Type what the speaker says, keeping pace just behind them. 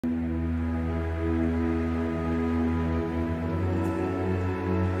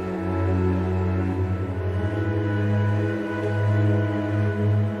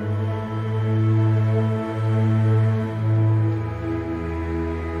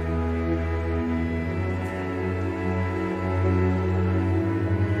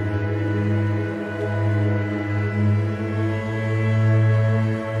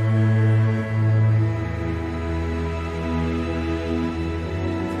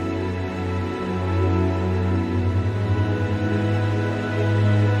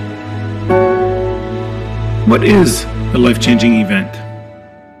What is a life-changing event?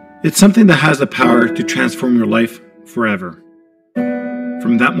 It's something that has the power to transform your life forever.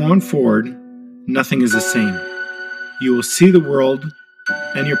 From that moment forward, nothing is the same. You will see the world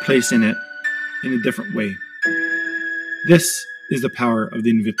and your place in it in a different way. This is the power of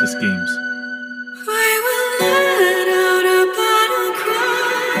the INVICTUS Games. I will let out a battle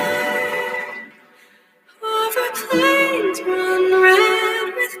cry over plains run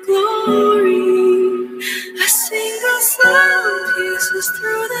red with glory. A single sound pierces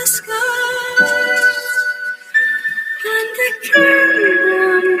through the sky, and the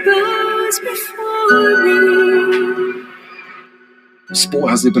kingdom bows before me. Sport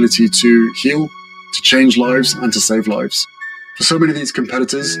has the ability to heal, to change lives, and to save lives. For so many of these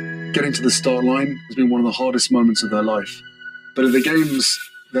competitors, getting to the start line has been one of the hardest moments of their life. But at the Games,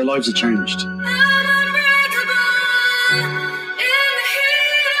 their lives are changed.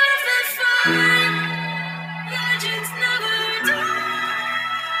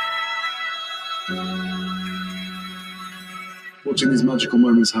 Watching these magical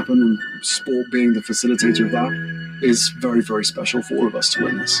moments happen, and sport being the facilitator of that, is very, very special for all of us to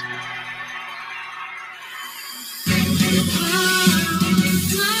witness.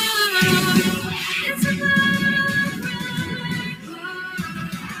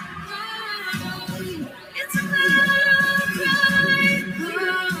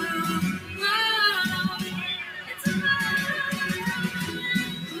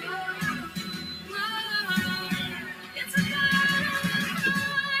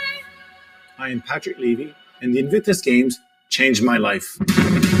 I am Patrick Levy, and the INVICTUS Games changed my life.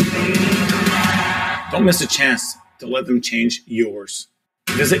 Don't miss a chance to let them change yours.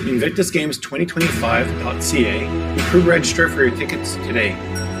 Visit invictusgames2025.ca and pre-register for your tickets today.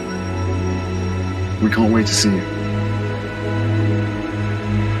 We can't wait to see you.